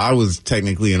people. I was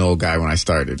technically an old guy when I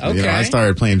started. Okay. I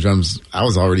started playing drums. I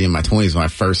was already in my 20s when I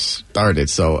first started.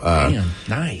 So, damn,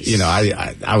 nice.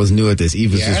 I was new at this.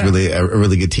 Eve was just really a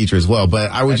really good teacher as well. But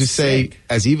I would just say, sick.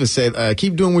 As Eva said,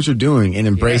 keep doing what you're doing and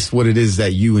embrace what it is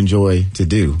that you enjoy to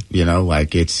do.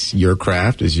 Like it's your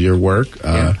craft, it's your work.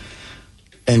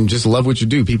 And just love what you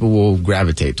do. People will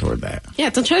gravitate toward that. Yeah,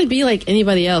 don't try to be like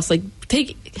anybody else. Like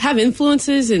have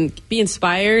influences and be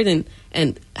inspired and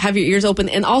have your ears open,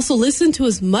 and also listen to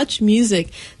as much music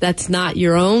that's not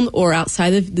your own or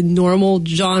outside of the normal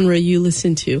genre you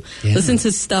listen to. Yeah. Listen to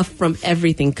stuff from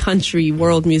everything, country,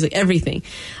 world music, everything.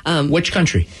 Which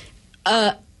country?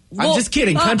 I'm just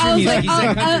kidding. Country music. Like, he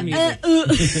said country music.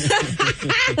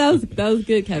 That was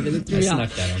good, Kevin. It threw me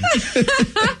off.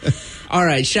 That on. All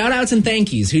right, shout outs and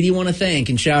thank yous. Who do you want to thank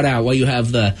and shout out while you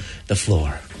have the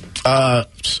floor?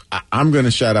 I'm going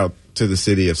to shout out to the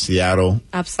city of Seattle.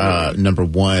 Absolutely. Number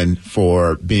one,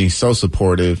 for being so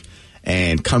supportive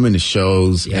and coming to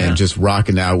shows and just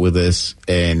rocking out with us.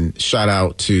 And shout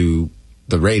out to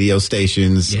the radio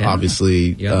stations,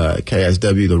 obviously,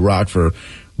 KSW, The Rock, for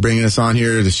bringing us on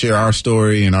here to share our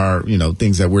story and our,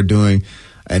 things that we're doing.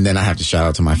 And then I have to shout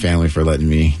out to my family for letting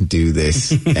me do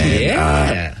this. And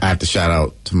I have to shout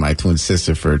out to my twin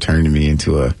sister for turning me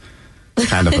into a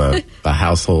kind of a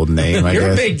household name, I guess.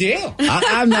 You're a big deal.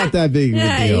 I'm not that big of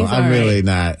a deal. I'm really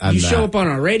not. You show up on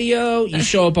our radio. You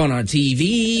show up on our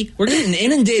TV. We're getting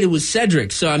inundated with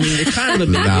Cedric, so I mean, you're kind of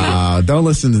a big deal. No, don't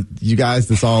listen to you guys.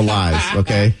 That's all lies,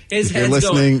 okay? If you're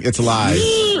listening, it's lies.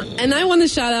 And I want to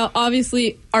shout out,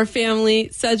 obviously, our family,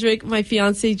 Cedric, my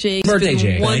fiance, Jake. Birthday,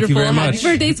 Jake. Wonderful. Thank you very much.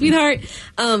 Happy birthday, sweetheart.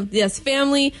 Yes,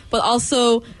 family, but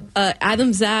also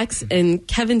Adam Zaks and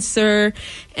Kevin Sir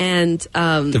and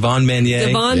Devon Manier.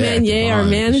 Our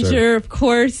manager, of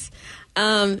course.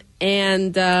 Oh,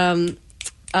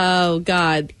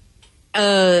 God.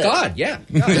 God, yeah.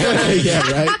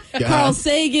 Yeah, right? God. Carl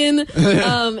Sagan.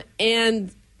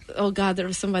 And, oh, God, there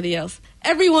was somebody else.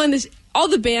 Everyone, all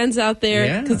the bands out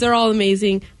there, because they're all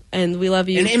amazing, and we love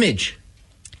you. An Image.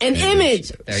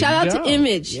 Image. Shout out to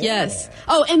Image, yes.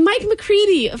 Oh, and Mike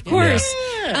McCready, of course,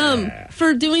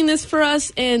 for doing this for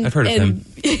us. And I've heard of him.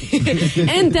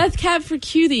 And Death Cab for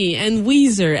Cutie, and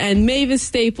Weezer, and Mavis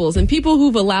Staples, and people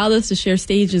who've allowed us to share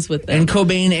stages with them. And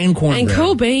Cobain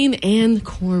and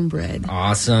Cornbread.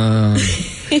 Awesome.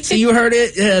 So you heard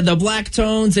it. The Black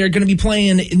Tones, they're going to be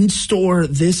playing in store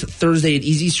this Thursday at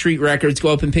Easy Street Records. Go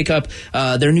up and pick up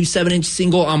their new 7-inch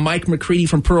single on Mike McCready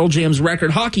from Pearl Jam's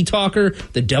record, Hockey Talker,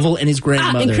 The Devil and His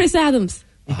Grandmother. And Chris Adams.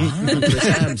 Chris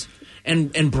Adams.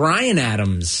 And Brian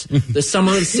Adams, The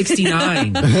Summer of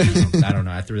 '69. I don't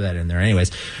know. I threw that in there.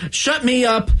 Anyways, shut me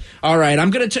up. All right, I'm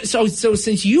gonna. So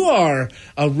since you are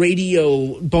a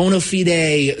radio bona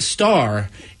fide star,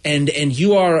 and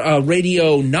you are a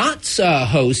radio not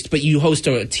host, but you host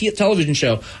a television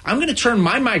show, I'm gonna turn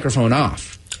my microphone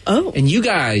off. Oh, and you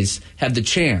guys have the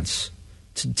chance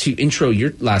to intro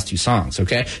your last two songs,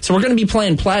 okay? So we're going to be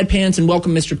playing Plaid Pants and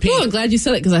Welcome Mr. Pink. Oh, I'm glad you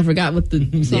said it because I forgot what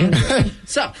the song was.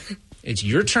 So it's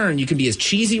your turn. You can be as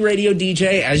cheesy radio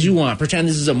DJ as you want. Pretend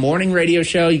this is a morning radio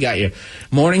show. You got your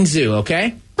morning zoo,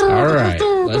 okay? All right,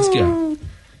 let's go.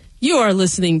 You are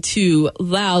listening to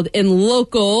Loud and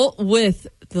Local with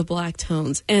the Black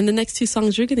Tones. And the next two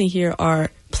songs you're going to hear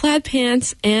are Plaid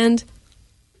Pants and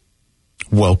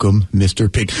Welcome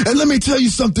Mr. Pink. And let me tell you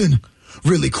something.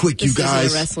 Really quick, this you guys,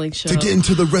 is a wrestling show. To get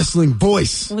into the wrestling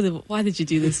voice. Why did you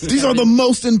do this? These are the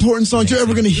most important songs you're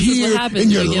ever going to hear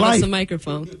in your life. life. Give us a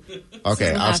microphone.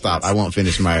 Okay, I'll stop. I won't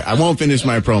finish my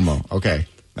promo. Okay,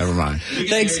 never mind.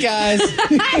 Thanks, guys.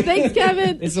 Thanks,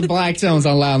 Kevin. It's the Black Tones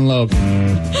on Loud and Local.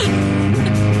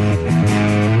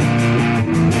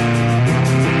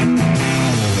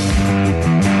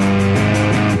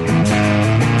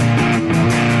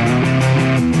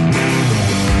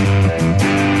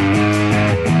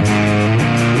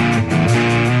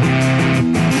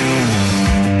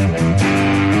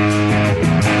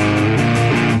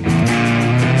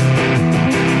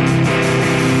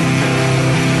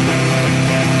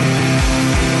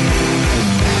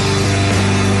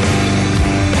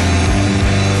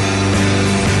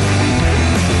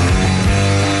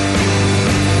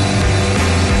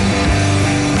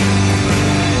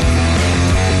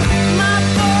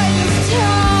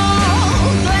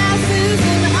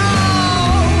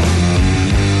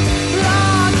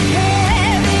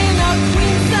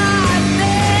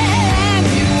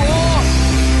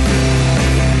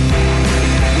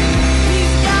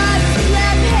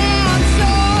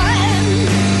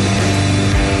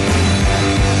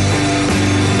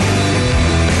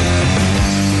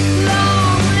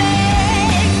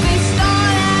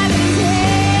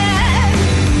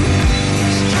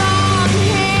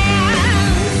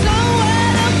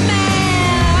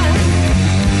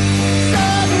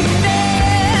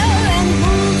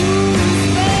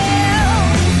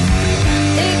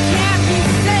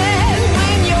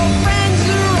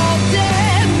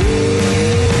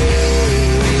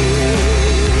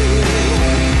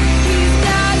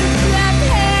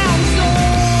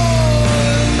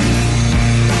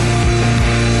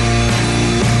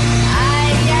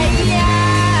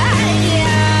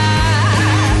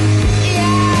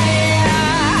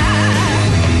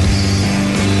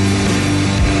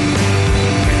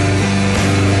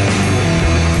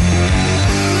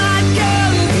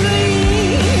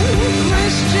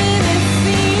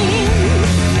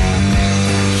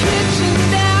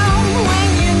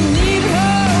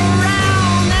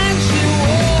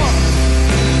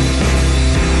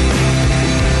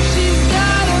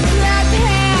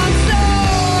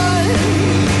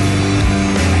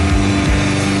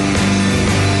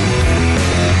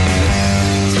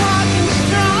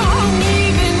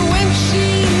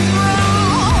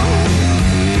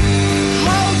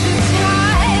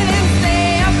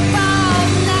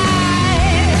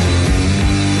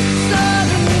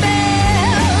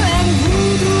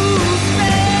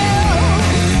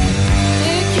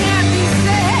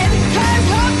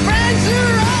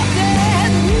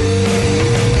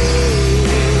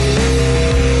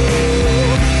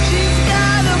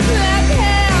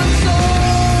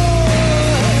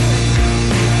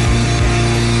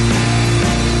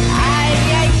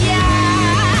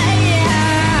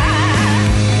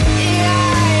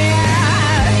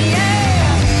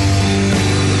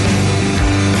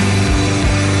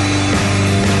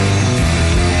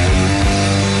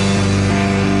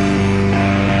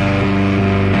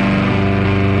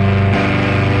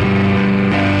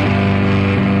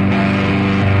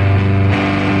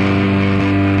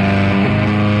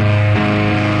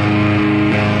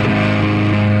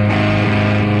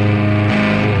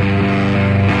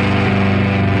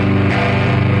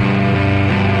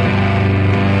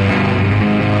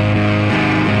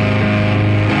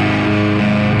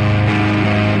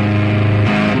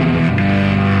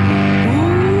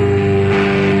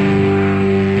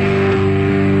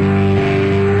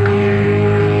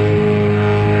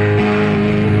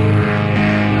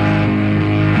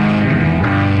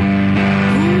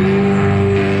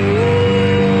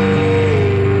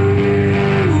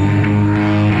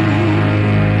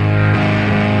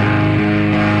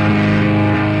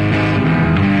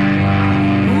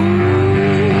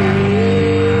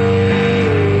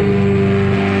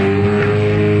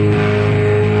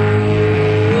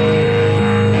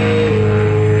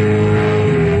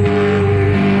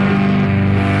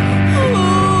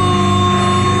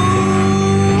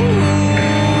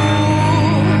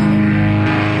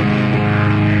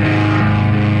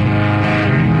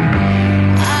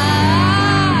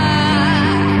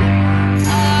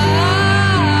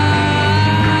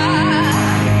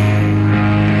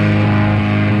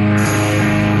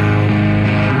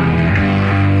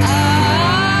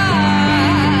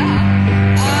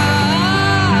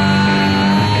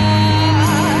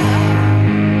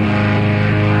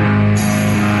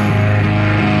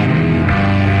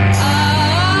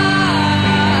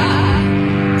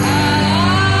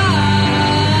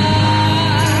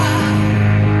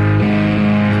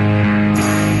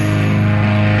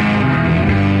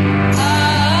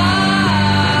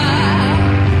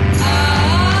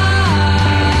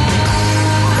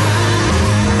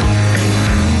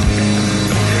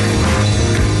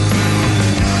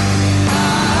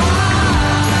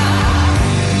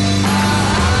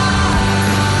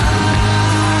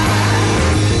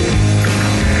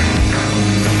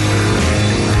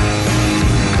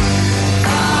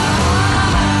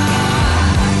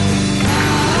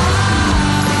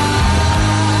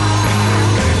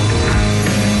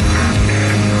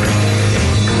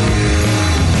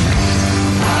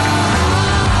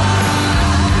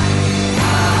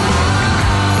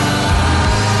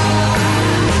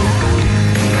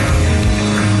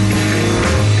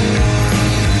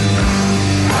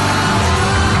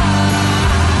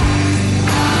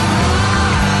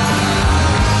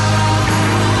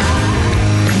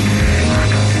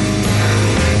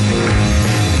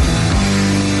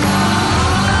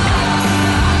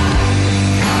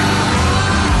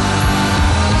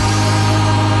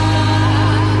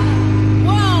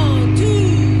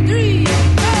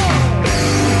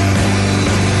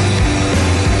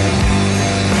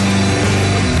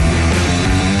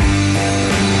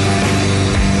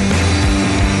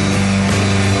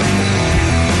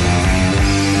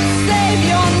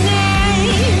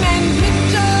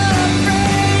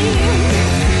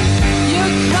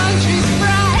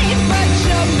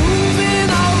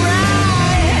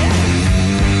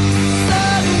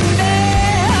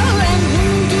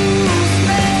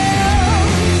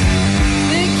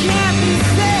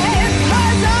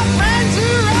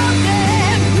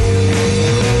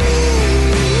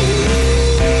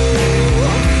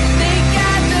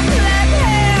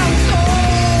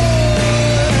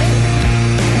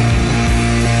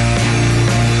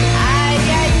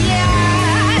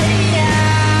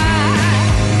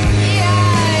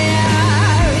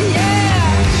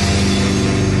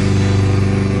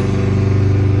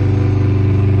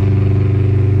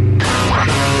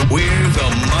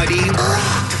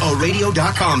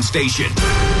 radio.com station.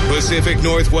 Pacific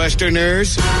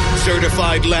Northwesterners,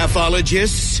 certified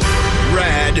laughologists,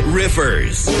 Rad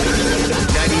Riffers.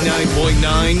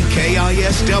 99.9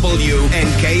 KISW and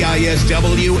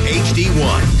KISW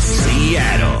HD1,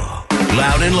 Seattle.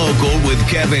 Loud and Local with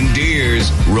Kevin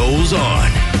Deers rolls on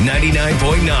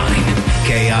 99.9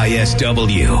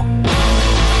 KISW.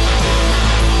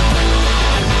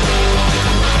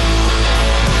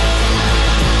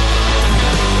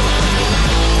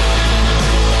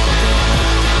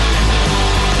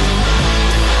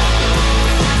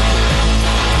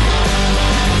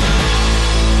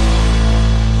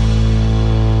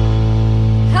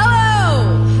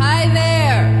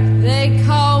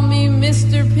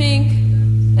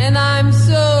 And I'm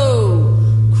so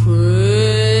crazy.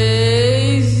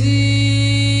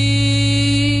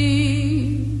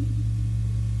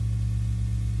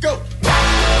 Go!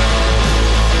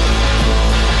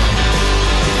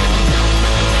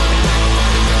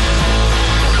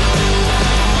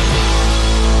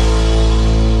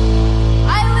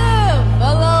 I live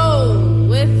alone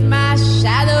with my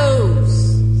shadows.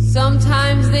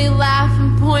 Sometimes they laugh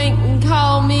and point and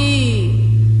call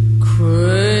me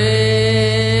crazy.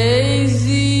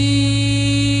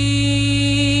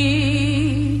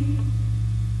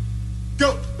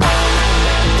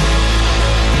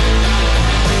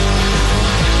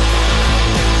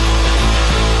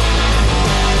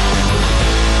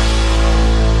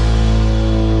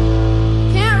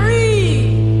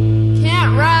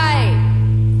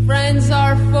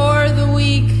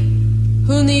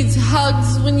 Who needs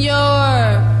hugs when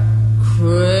you're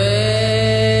crazy?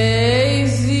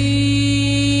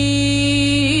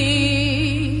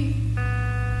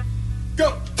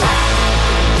 Go!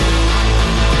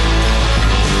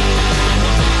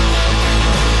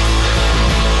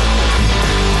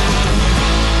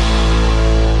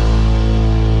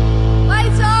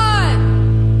 Lights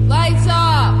on, lights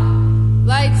off,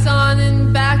 lights on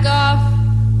and back off,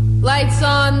 lights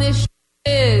on, this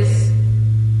is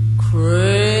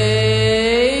crazy.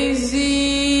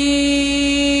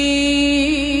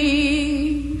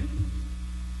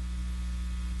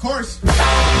 Course.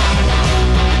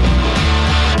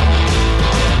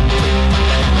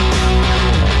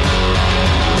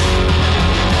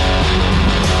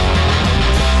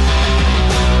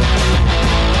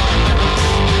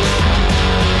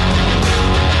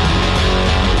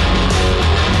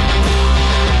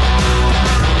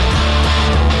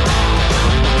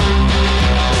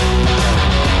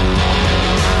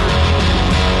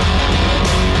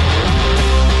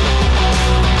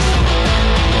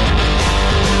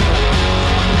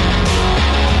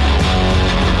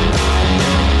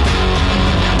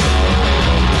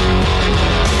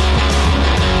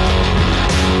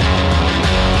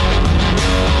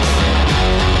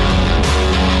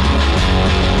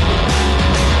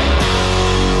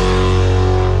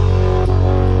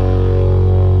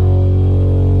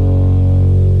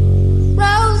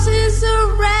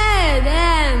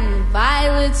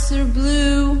 Are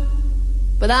blue,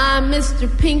 but I'm Mr.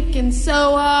 Pink and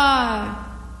so are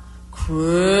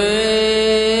crazy.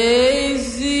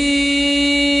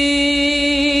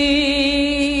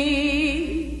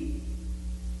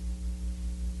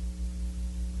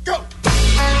 Go!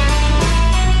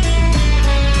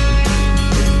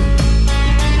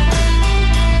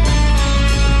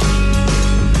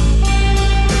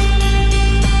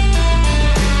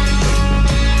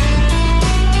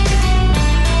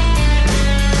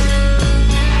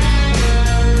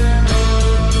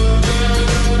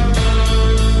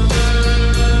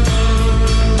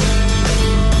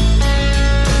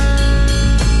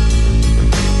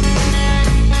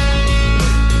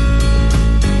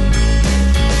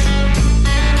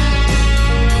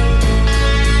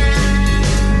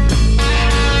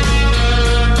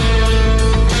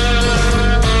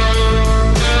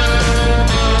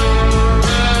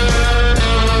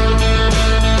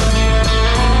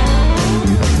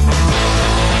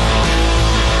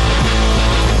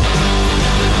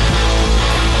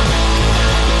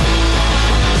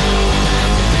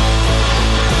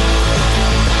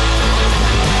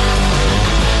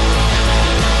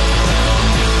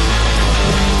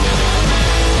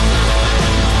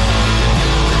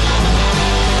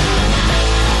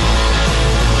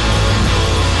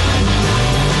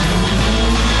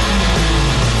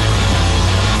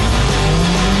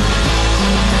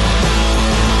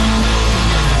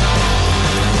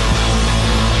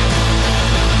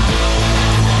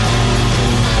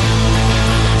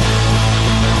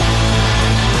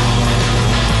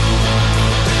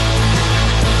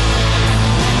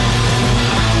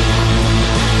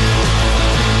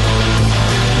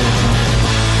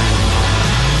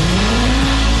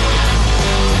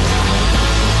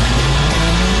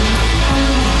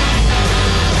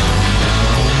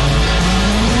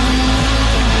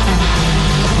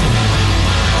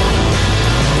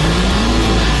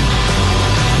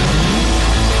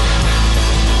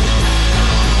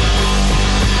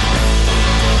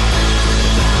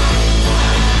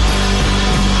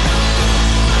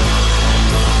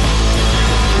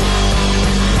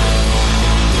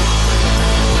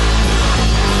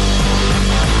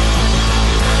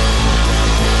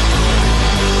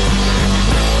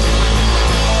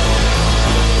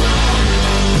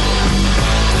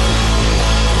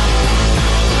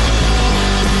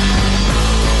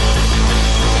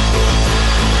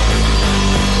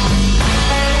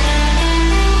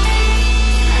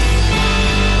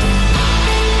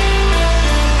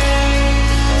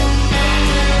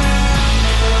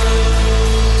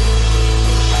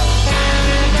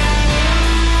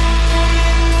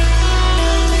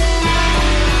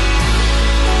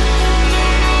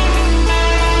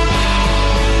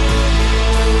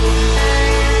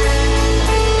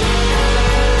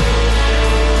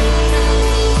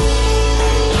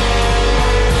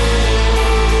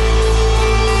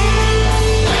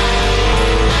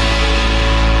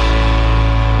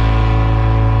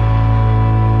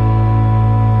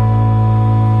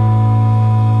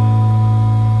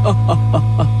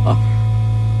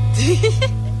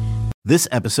 This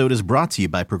episode is brought to you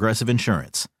by Progressive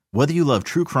Insurance. Whether you love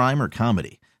true crime or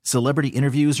comedy, celebrity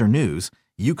interviews or news,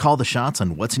 you call the shots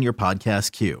on what's in your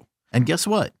podcast queue. And guess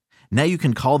what? Now you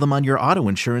can call them on your auto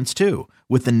insurance too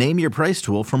with the Name Your Price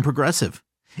tool from Progressive.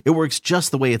 It works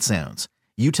just the way it sounds.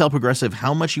 You tell Progressive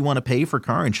how much you want to pay for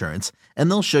car insurance, and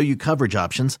they'll show you coverage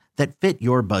options that fit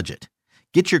your budget.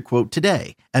 Get your quote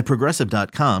today at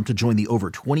Progressive.com to join the over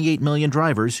 28 million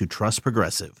drivers who trust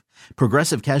Progressive.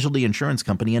 Progressive Casualty Insurance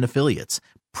Company and Affiliates.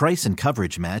 Price and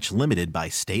coverage match limited by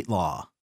state law.